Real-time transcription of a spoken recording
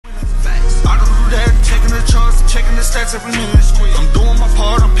checking the stats every minute. I'm doing my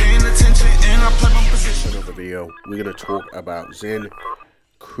part, I'm paying attention, and I play my position. Another video. We're going to talk about Zen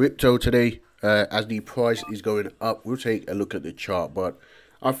crypto today. As the price is going up, we'll take a look at the chart, but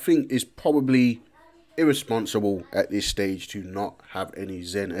I think it's probably irresponsible at this stage to not have any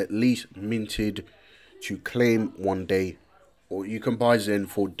Zen at least minted to claim one day. Or you can buy Zen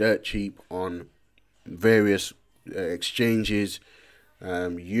for dirt cheap on various exchanges,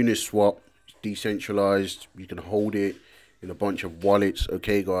 Uniswap, decentralized. You can hold it in a bunch of wallets.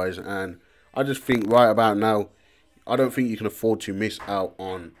 Okay guys, and I just think right about now, I don't think you can afford to miss out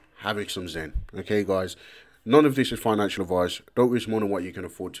on having some Zen. Okay guys, none of this is financial advice. Don't risk more than what you can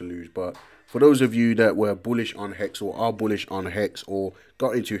afford to lose. But for those of you that were bullish on Hex, or are bullish on Hex, or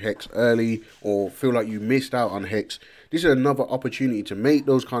got into Hex early, or feel like you missed out on Hex, this is another opportunity to make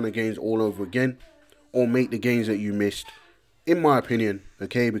those kind of gains all over again, or make the gains that you missed, in my opinion.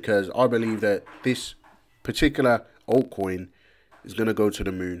 Okay, because I believe that this particular altcoin is going to go to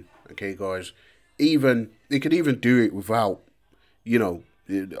the moon. Okay guys, it could even do it without, you know,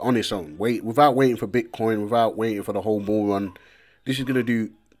 on its own, without waiting for Bitcoin, without waiting for the whole bull run. This is going to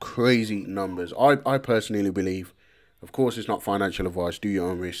do crazy numbers. I personally believe. Of course, it's not financial advice. Do your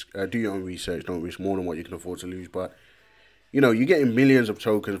own risk, do your own research. Don't risk more than what you can afford to lose. But you know, you're getting millions of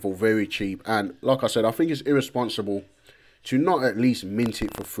tokens for very cheap, and like I said, I think it's irresponsible to not at least mint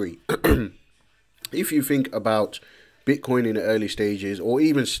it for free. If you think about Bitcoin in the early stages, or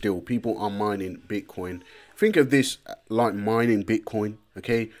even still, people are mining Bitcoin. Think of this like mining Bitcoin,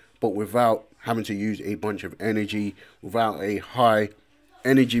 okay, but without having to use a bunch of energy, without a high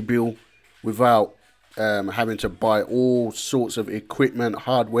energy bill, without having to buy all sorts of equipment,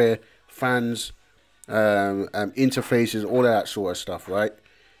 hardware, fans, interfaces, all that sort of stuff, right?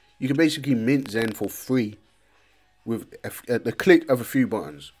 You can basically mint Zen for free with the click of a few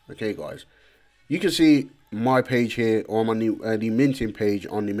buttons. Okay guys, you can see my page here, or my new the minting page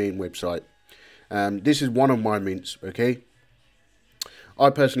on the main website. This is one of my mints. Okay, I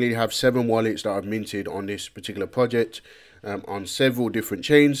personally have 7 wallets that I've minted on this particular project, on several different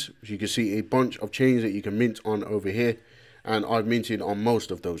chains. As you can see, a bunch of chains that you can mint on over here, and I've minted on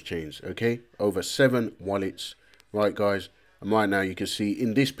most of those chains. Okay, over 7 wallets, right guys. And right now you can see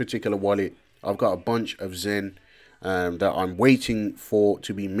in this particular wallet, I've got a bunch of Zen that I'm waiting for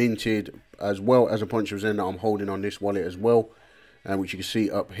to be minted, as well as a bunch of Zen that I'm holding on this wallet as well, which you can see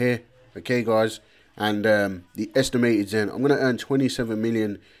up here. Okay guys, and the estimated Zen, I'm going to earn 27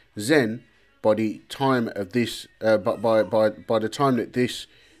 million Zen by the time of this, but by the time that this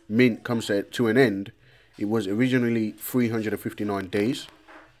mint comes to an end. It was originally 359 days.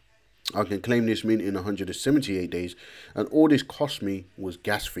 I can claim this mint in 178 days, and all this cost me was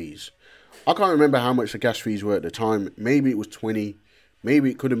gas fees. I can't remember how much the gas fees were at the time. Maybe it was 20,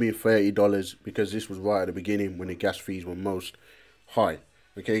 maybe it could have been $30, because this was right at the beginning when the gas fees were most high.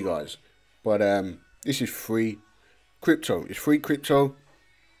 Okay guys, but this is free crypto. It's free crypto.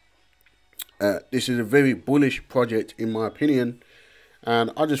 This is a very bullish project in my opinion,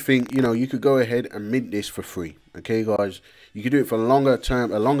 and I just think, you know, you could go ahead and mint this for free. Okay guys, you could do it for a longer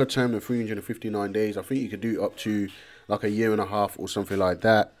term than 359 days. I think you could do it up to like a year and a half or something like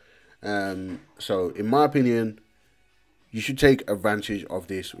that. So in my opinion, you should take advantage of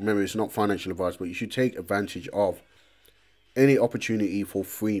this. Remember, it's not financial advice, but you should take advantage of any opportunity for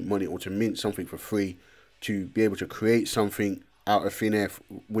free money, or to mint something for free, to be able to create something out of thin air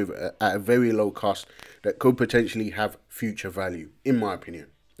with at a very low cost that could potentially have future value, in my opinion.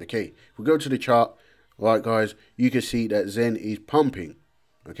 Okay, if we go to the chart, right guys, you can see that Zen is pumping.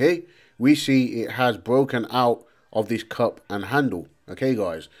 Okay, we see it has broken out of this cup and handle. Okay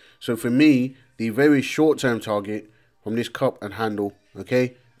guys, so for me, the very short-term target from this cup and handle,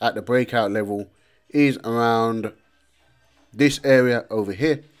 okay, at the breakout level, is around this area over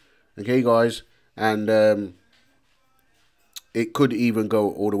here. Okay guys, and it could even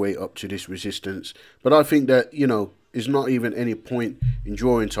go all the way up to this resistance, but I think that, you know, there's not even any point in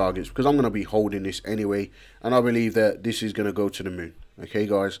drawing targets, because I'm going to be holding this anyway, and I believe that this is going to go to the moon. Okay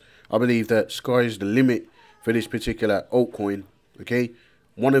guys, I believe that sky is the limit for this particular altcoin. Okay,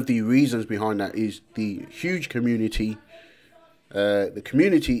 one of the reasons behind that is the huge community. The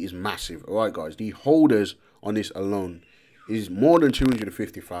community is massive. All right guys, the holders on this alone is more than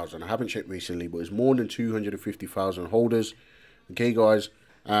 250,000. I haven't checked recently, but it's more than 250,000 holders. Okay guys,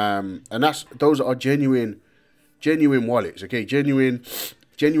 and those are genuine wallets. Okay, genuine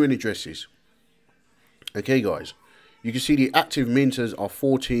addresses. Okay guys, you can see the active minters are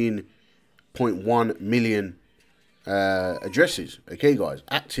 14.1 million addresses. Okay guys,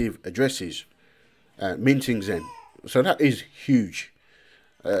 active addresses minting Zen. So that is huge.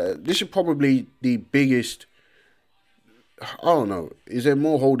 This is probably the biggest I don't know. Is there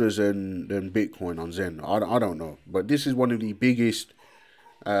more holders than Bitcoin on Zen? I don't know. But this is one of the biggest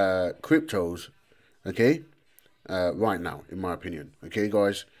cryptos, okay, right now, in my opinion. Okay,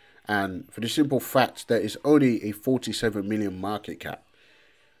 guys? And for the simple fact that it's only a 47 million market cap.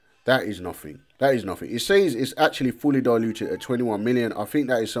 That is nothing. That is nothing. It says it's actually fully diluted at 21 million. I think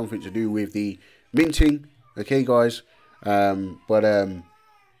that is something to do with the minting. Okay, guys? The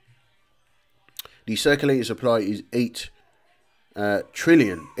circulating supply is 8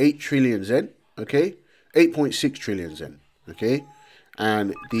 trillion. 8 trillion Zen. Okay? 8.6 trillion Zen. Okay?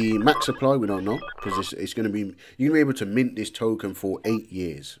 And the max supply, we don't know. Because it's going to be... You're going to be able to mint this token for 8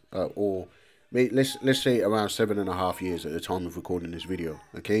 years. Or... let's say around 7.5 years at the time of recording this video.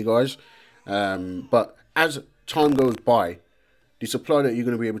 Okay, guys? But as time goes by, the supply that you're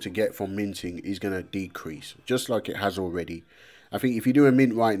going to be able to get from minting is going to decrease, just like it has already. I think if you do a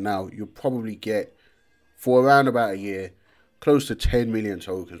mint right now, you'll probably get, for around about a year, close to 10 million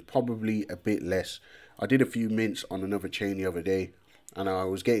tokens, probably a bit less. I did a few mints on another chain the other day, and I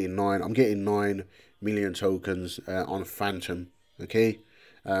was getting 9. I'm getting 9 million tokens on Phantom. Okay?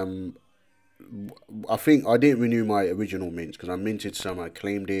 I think I didn't renew my original mints because I minted some, I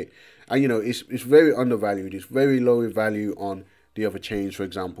claimed it, and you know, it's very undervalued. It's very low in value on the other chains, for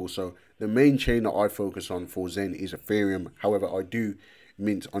example. So the main chain that I focus on for Zen is Ethereum. However, I do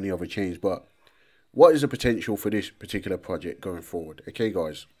mint on the other chains. But what is the potential for this particular project going forward? Okay,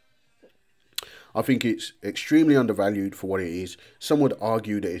 guys, I think it's extremely undervalued for what it is. Some would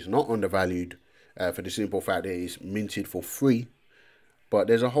argue that it's not undervalued for the simple fact that it's minted for free. But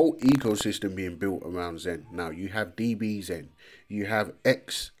there's a whole ecosystem being built around Zen. Now, you have DB Zen. You have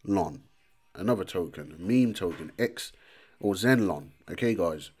Xlon, another token, a meme token, X or Zenlon. Okay,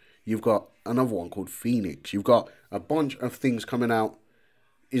 guys. You've got another one called Phoenix. You've got a bunch of things coming out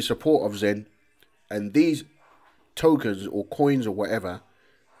in support of Zen. And these tokens or coins or whatever,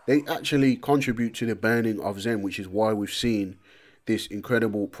 they actually contribute to the burning of Zen, which is why we've seen this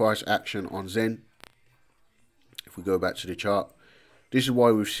incredible price action on Zen. If we go back to the chart. This is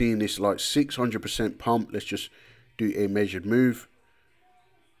why we've seen this like 600% pump. Let's just do a measured move.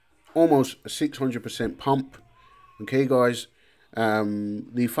 Almost a 600% pump. Okay, guys.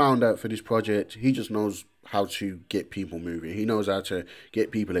 The founder for this project, he just knows how to get people moving. He knows how to get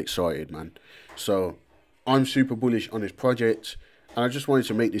people excited, man. So, I'm super bullish on this project. And I just wanted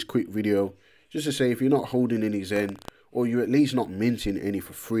to make this quick video just to say, if you're not holding any Zen, or you're at least not minting any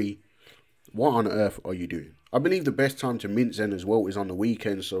for free, what on earth are you doing? I believe the best time to mint Zen as well is on the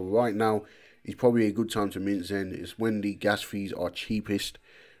weekend. So right now is probably a good time to mint Zen. It's when the gas fees are cheapest.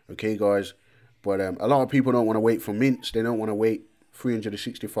 Okay, guys. But a lot of people don't want to wait for mints. They don't want to wait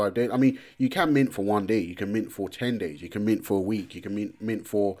 365 days. I mean, you can mint for 1 day. You can mint for 10 days. You can mint for a week. You can mint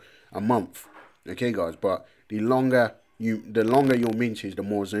for a month. Okay, guys. But the longer your mint is, the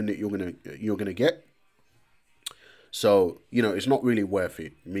more Zen that you're gonna get. So, you know, it's not really worth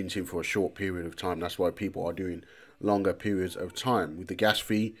it minting for a short period of time. That's why people are doing longer periods of time. With the gas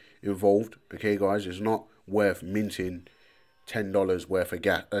fee involved, okay, guys, it's not worth minting $10 worth of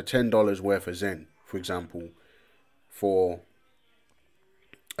gas, $10 worth of Zen, for example, for,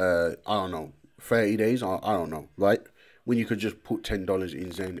 I don't know, 30 days, I don't know, right? When you could just put $10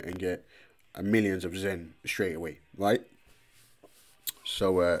 in Zen and get millions of Zen straight away, right?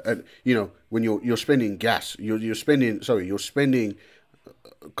 So, and you know, when you're spending gas, you're spending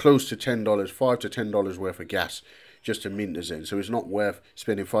close to $10, $5 to $10 worth of gas just to mint the Zen. So it's not worth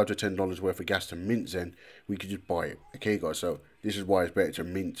spending $5 to $10 worth of gas to mint Zen. We could just buy it. Okay, guys. So this is why it's better to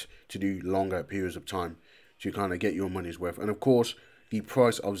mint, to do longer periods of time to kind of get your money's worth. And of course, the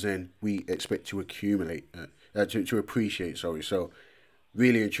price of Zen we expect to accumulate, to appreciate. Sorry. So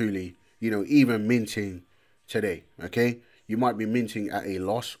really and truly, you know, even minting today, okay. You might be minting at a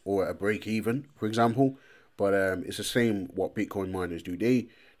loss or a break even, for example, but it's the same what Bitcoin miners do. They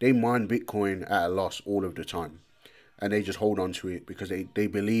mine Bitcoin at a loss all of the time, and they just hold on to it because they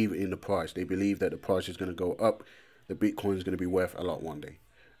believe in the price. They believe that the price is going to go up, the Bitcoin is going to be worth a lot one day.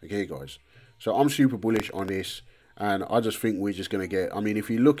 Okay, guys. So I'm super bullish on this, and I just think we're just going to get, I mean, if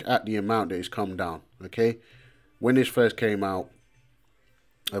you look at the amount that has come down, okay, when this first came out,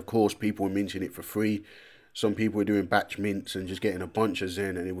 of course, people were minting it for free. Some people were doing batch mints and just getting a bunch of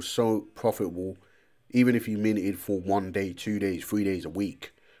Zen, and it was so profitable, even if you minted for 1 day, 2 days, 3 days a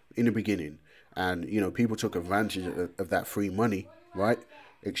week in the beginning. And, you know, people took advantage of that free money, right?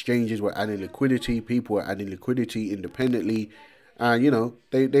 Exchanges were adding liquidity. People were adding liquidity independently. And, you know,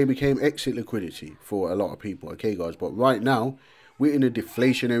 they became exit liquidity for a lot of people. Okay, guys. But right now, we're in a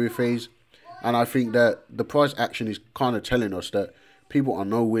deflationary phase. And I think that the price action is kind of telling us that people are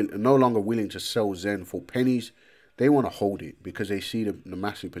no longer willing to sell Zen for pennies. they want to hold it because they see the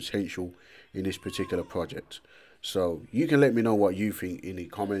massive potential in this particular project. So you can let me know what you think in the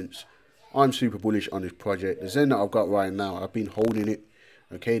comments. I'm super bullish on this project. The Zen that I've got right now, I've been holding it.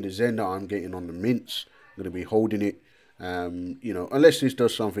 Okay, the Zen that I'm getting on the mints, I'm going to be holding it. You know, unless this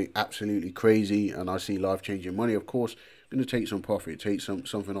does something absolutely crazy and I see life-changing money, of course, I'm going to take some profit, take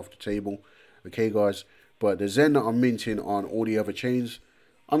something off the table. Okay, guys. But the Zen that I'm minting on all the other chains,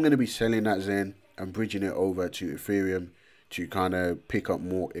 I'm going to be selling that Zen and bridging it over to Ethereum to kind of pick up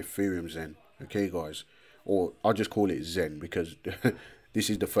more Ethereum Zen. Okay, guys. Or I'll just call it Zen because this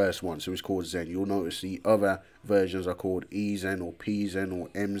is the first one, so it's called Zen. You'll notice the other versions are called E-Zen or P-Zen or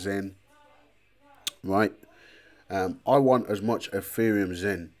M-Zen. Right? I want as much Ethereum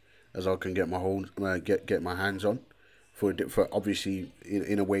Zen as I can get my get my hands on, for obviously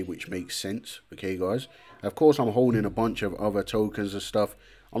in a way which makes sense. Okay, guys. Of course, I'm holding a bunch of other tokens and stuff.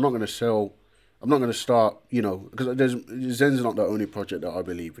 I'm not going to sell. I'm not going to start, you know, because Zen's not the only project that I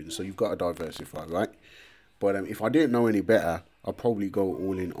believe in. So you've got to diversify, right? But if I didn't know any better, I'd probably go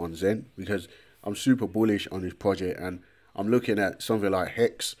all in on Zen because I'm super bullish on this project, and I'm looking at something like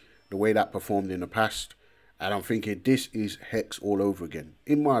Hex, the way that performed in the past. And I'm thinking this is Hex all over again,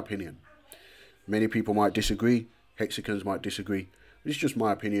 in my opinion. Many people might disagree. Hexicans might disagree. It's just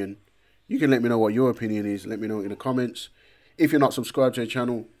my opinion. You can let me know what your opinion is. Let me know in the comments. If you're not subscribed to the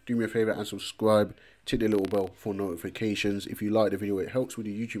channel, do me a favor and subscribe. Tick the little bell for notifications. If you like the video, it helps with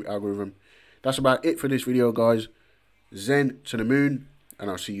the YouTube algorithm. That's about it for this video, guys. Zen to the moon. And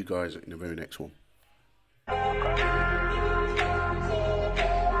I'll see you guys in the very next one.